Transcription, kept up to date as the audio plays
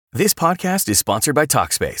This podcast is sponsored by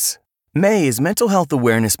Talkspace. May is Mental Health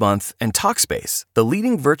Awareness Month, and Talkspace, the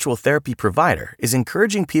leading virtual therapy provider, is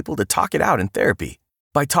encouraging people to talk it out in therapy.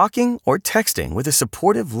 By talking or texting with a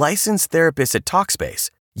supportive, licensed therapist at Talkspace,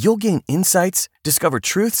 you'll gain insights, discover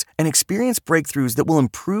truths, and experience breakthroughs that will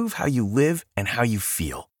improve how you live and how you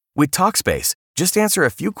feel. With Talkspace, just answer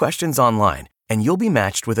a few questions online, and you'll be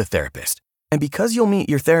matched with a therapist. And because you'll meet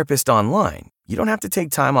your therapist online, you don't have to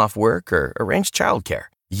take time off work or arrange childcare.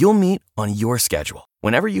 You'll meet on your schedule,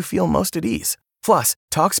 whenever you feel most at ease. Plus,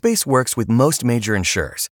 Talkspace works with most major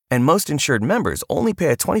insurers, and most insured members only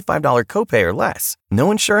pay a $25 copay or less. No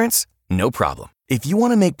insurance? No problem. If you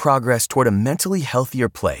want to make progress toward a mentally healthier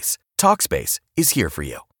place, Talkspace is here for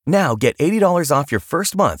you. Now get $80 off your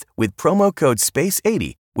first month with promo code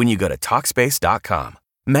SPACE80 when you go to Talkspace.com.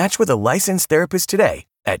 Match with a licensed therapist today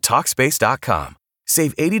at Talkspace.com.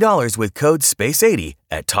 Save $80 with code SPACE80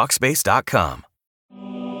 at Talkspace.com.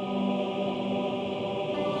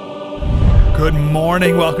 Good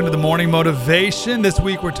morning. Welcome to the Morning Motivation. This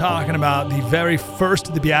week we're talking about the very first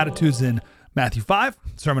of the Beatitudes in Matthew 5,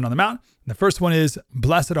 Sermon on the Mount. And the first one is,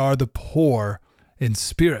 blessed are the poor in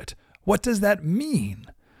spirit. What does that mean?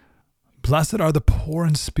 Blessed are the poor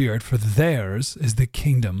in spirit, for theirs is the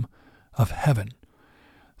kingdom of heaven.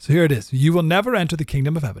 So here it is. You will never enter the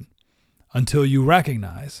kingdom of heaven until you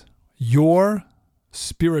recognize your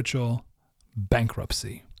spiritual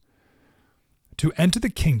bankruptcy. To enter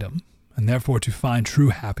the kingdom, and therefore to find true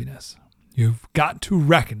happiness, you've got to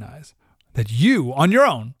recognize that you, on your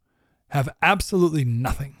own, have absolutely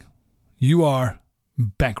nothing. You are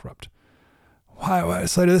bankrupt. Why,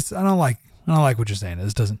 Slater? I don't like what you're saying.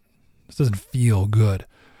 This doesn't feel good.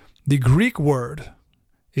 The Greek word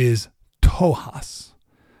is ptohos.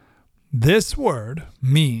 This word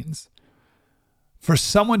means for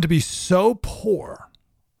someone to be so poor,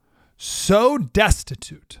 so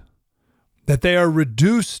destitute, that they are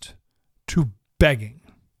reduced to begging.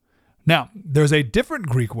 Now, there's a different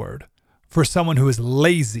Greek word for someone who is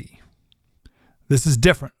lazy. This is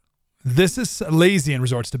different. This is lazy and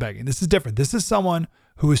resorts to begging. This is different. This is someone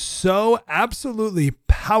who is so absolutely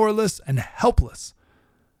powerless and helpless,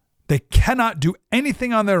 they cannot do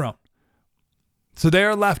anything on their own. So they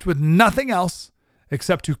are left with nothing else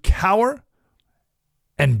except to cower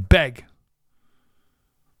and beg.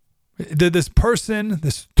 This person,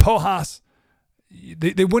 this ptohos,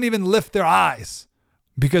 they wouldn't even lift their eyes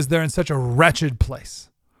because they're in such a wretched place.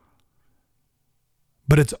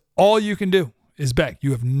 But it's all you can do is beg.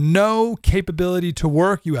 You have no capability to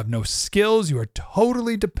work. You have no skills. You are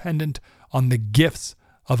totally dependent on the gifts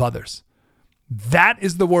of others. That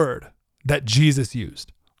is the word that Jesus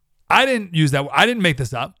used. I didn't use that. I didn't make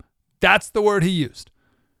this up. That's the word he used.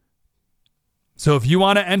 So if you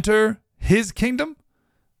want to enter his kingdom,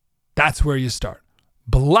 that's where you start.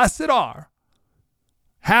 Blessed are,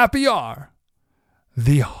 happy are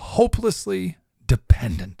the hopelessly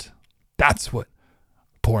dependent. That's what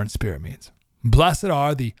poor in spirit means. Blessed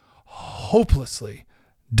are the hopelessly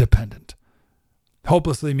dependent.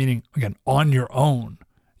 Hopelessly meaning, again, on your own.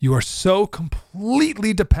 You are so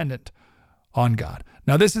completely dependent on God.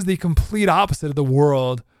 Now, this is the complete opposite of the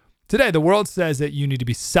world today. The world says that you need to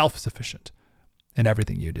be self-sufficient in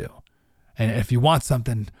everything you do. And if you want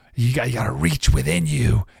something, you got to reach within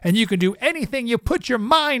you, and you can do anything you put your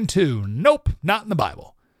mind to. Nope, not in the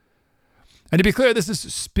Bible. And to be clear, this is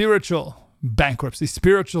spiritual bankruptcy,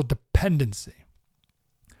 spiritual dependency.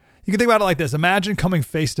 You can think about it like this. Imagine coming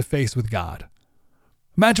face to face with God.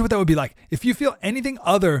 Imagine what that would be like. If you feel anything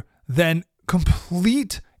other than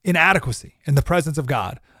complete inadequacy in the presence of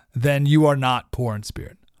God, then you are not poor in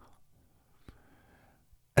spirit.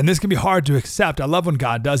 And this can be hard to accept. I love when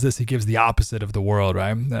God does this. He gives the opposite of the world,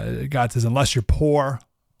 right? God says, unless you're poor,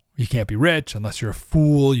 you can't be rich. Unless you're a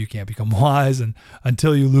fool, you can't become wise. And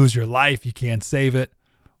until you lose your life, you can't save it.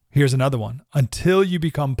 Here's another one. Until you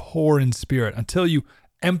become poor in spirit, until you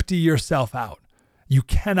empty yourself out, you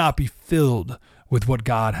cannot be filled with what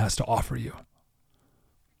God has to offer you.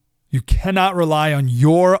 You cannot rely on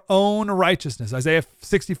your own righteousness. Isaiah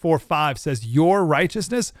 64:5 says, your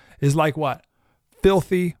righteousness is like what?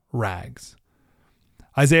 Filthy rags.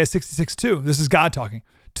 Isaiah 66:2, this is God talking.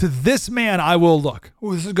 To this man I will look.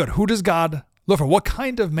 Oh, this is good. Who does God look for? What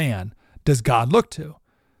kind of man does God look to?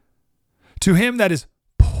 To him that is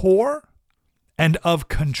poor and of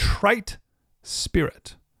contrite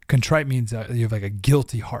spirit. Contrite means you have like a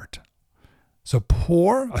guilty heart. So a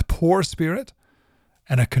poor spirit,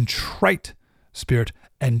 and a contrite spirit,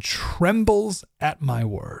 and trembles at my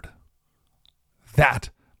word.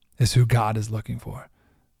 That is who God is looking for.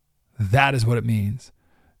 That is what it means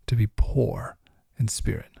to be poor in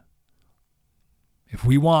spirit. if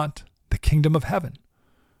we want the kingdom of heaven,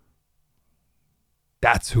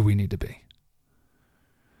 that's who we need to be.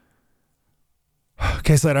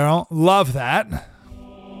 Okay, so I don't love that.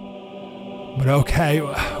 But okay,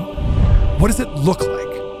 what does it look like?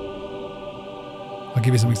 I'll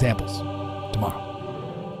give you some examples tomorrow.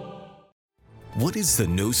 What is the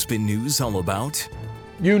No Spin News all about?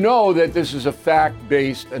 You know that this is a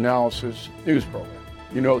fact-based analysis news program.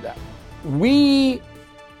 You know that. We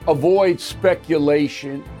avoid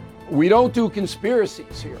speculation. We don't do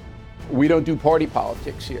conspiracies here. We don't do party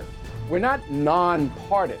politics here. We're not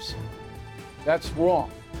nonpartisan. That's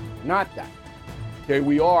wrong. Not that. Okay,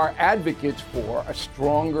 we are advocates for a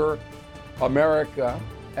stronger America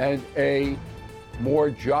and a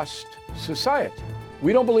more just society.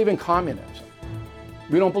 We don't believe in communism.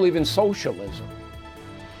 We don't believe in socialism.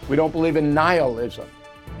 We don't believe in nihilism.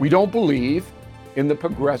 We don't believe in the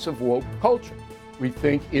progressive woke culture. We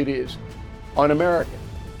think it is un-American.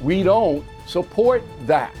 We don't support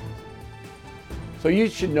that. So you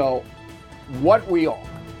should know what we are,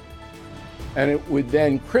 and it would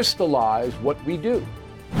then crystallize what we do.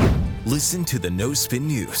 Listen to the No Spin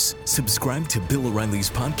News. Subscribe to Bill O'Reilly's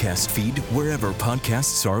podcast feed wherever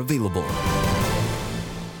podcasts are available.